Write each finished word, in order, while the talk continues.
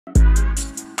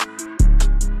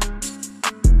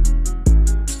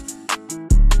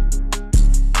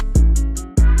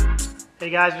Hey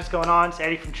guys, what's going on? It's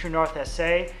Eddie from True North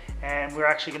SA, and we're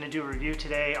actually going to do a review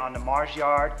today on the Mars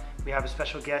Yard. We have a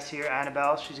special guest here,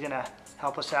 Annabelle. She's going to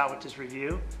help us out with this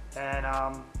review, and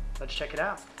let's check it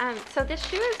out. So this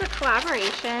shoe is a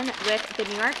collaboration with the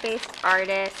New York-based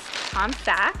artist Tom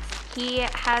Sachs. He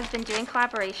has been doing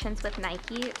collaborations with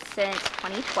Nike since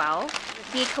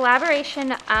 2012. The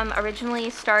collaboration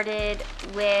originally started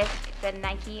with the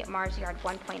Nike Mars Yard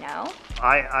 1.0.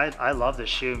 I love this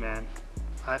shoe, man.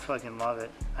 I fucking love it.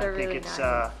 They're I think really it's,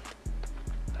 nice.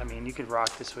 I mean, you could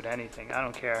rock this with anything. I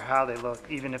don't care how they look,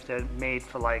 even if they're made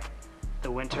for like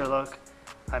the winter look.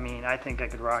 I mean, I think I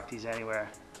could rock these anywhere.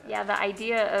 Yeah, the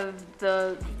idea of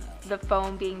the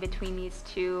foam being between these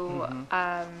two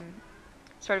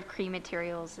sort of cream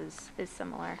materials is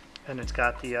similar. And it's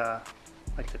got the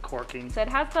like the corking. So it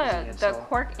has the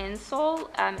cork insole.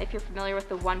 If you're familiar with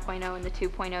the 1.0 and the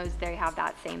 2.0s, they have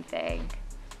that same thing.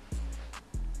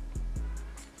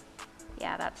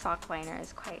 Yeah, that sock liner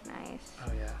is quite nice.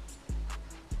 Oh yeah.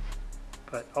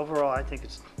 But overall, I think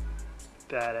it's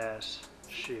a badass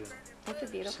shoe. It's a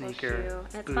beautiful Sneaker, shoe.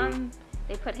 And it's boot. fun.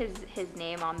 They put his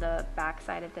name on the back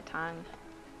side of the tongue.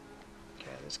 Okay,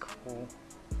 that's cool.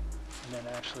 And then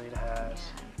actually it has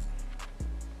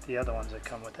the other ones that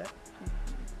come with it.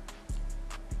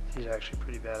 These are actually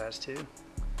pretty badass too.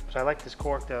 But I like this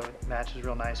cork though. It matches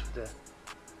real nice with the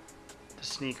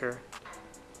sneaker.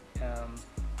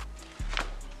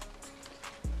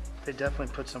 They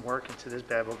definitely put some work into this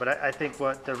bad boy, but I think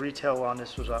what the retail on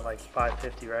this was like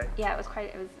 $5.50, right? Yeah, it was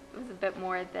a bit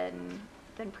more than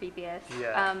previous.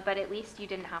 Yeah. But at least you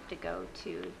didn't have to go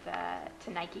to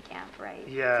Nike camp, right?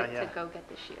 Yeah, to go get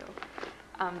the shoe.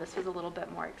 This was a little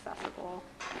bit more accessible.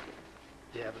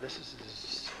 Yeah, but this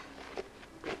is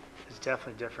it's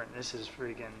definitely different. This is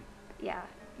freaking. Yeah,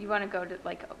 you want to go to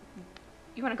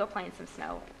you want to go play in some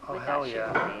snow with hell that shoe,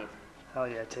 yeah. right? Hell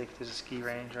yeah, take to the ski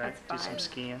range, right? That's fun. Do some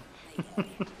skiing.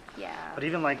 Yeah. But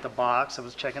even like the box, I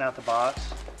was checking out the box,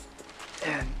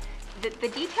 and the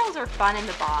details are fun in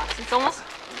the box.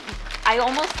 I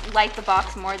almost like the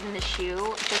box more than the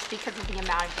shoe, just because of the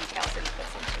amount of details that he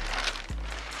puts into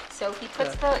it. So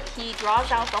he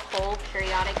draws out the whole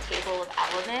periodic table of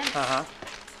elements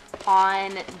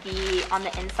on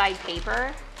the inside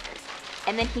paper,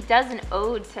 and then he does an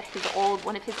ode to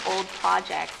one of his old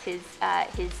projects, his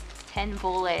 10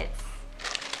 bullets,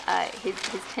 his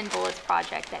 10 bullets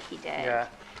project that he did. Yeah.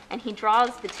 And he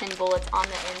draws the 10 bullets on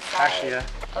the inside. Actually, yeah,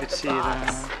 you can see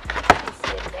box. You can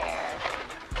see it there.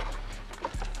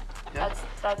 Yeah.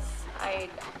 I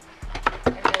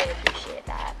really appreciate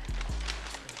that.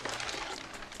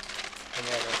 And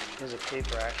yeah, there's a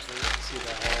paper actually. You can see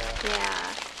the whole.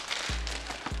 Yeah.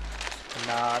 The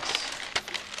knots.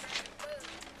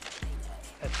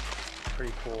 That's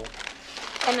pretty cool.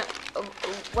 And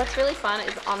what's really fun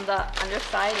is on the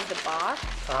underside of the box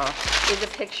is a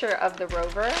picture of the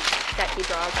rover that he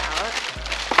draws out.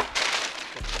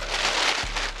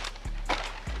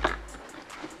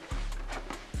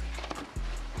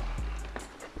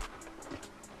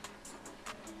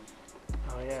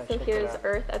 Oh yeah. So here's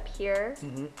Earth up here,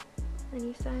 Mm-hmm. and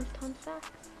you sign Tom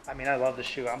Sachs. I mean, I love the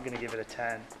shoe. I'm gonna give it a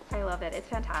 10. I love it. It's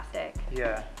fantastic.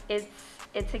 Yeah.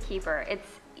 It's a keeper. It's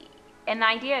an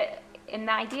idea. And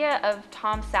the idea of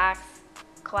Tom Sachs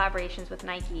collaborations with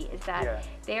Nike is that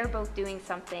they are both doing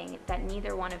something that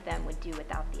neither one of them would do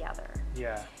without the other.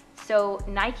 Yeah. So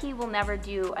Nike will never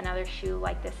do another shoe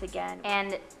like this again,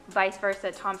 and vice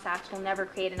versa. Tom Sachs will never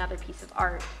create another piece of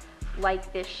art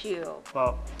like this shoe.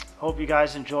 Well, hope you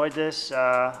guys enjoyed this.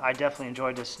 I definitely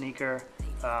enjoyed this sneaker.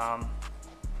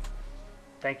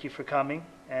 Thank you for coming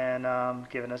and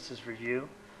giving us this review.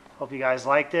 Hope you guys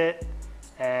liked it.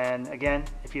 And again,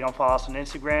 if you don't follow us on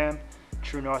Instagram,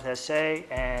 True North SA,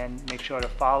 and make sure to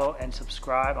follow and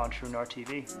subscribe on True North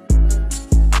TV.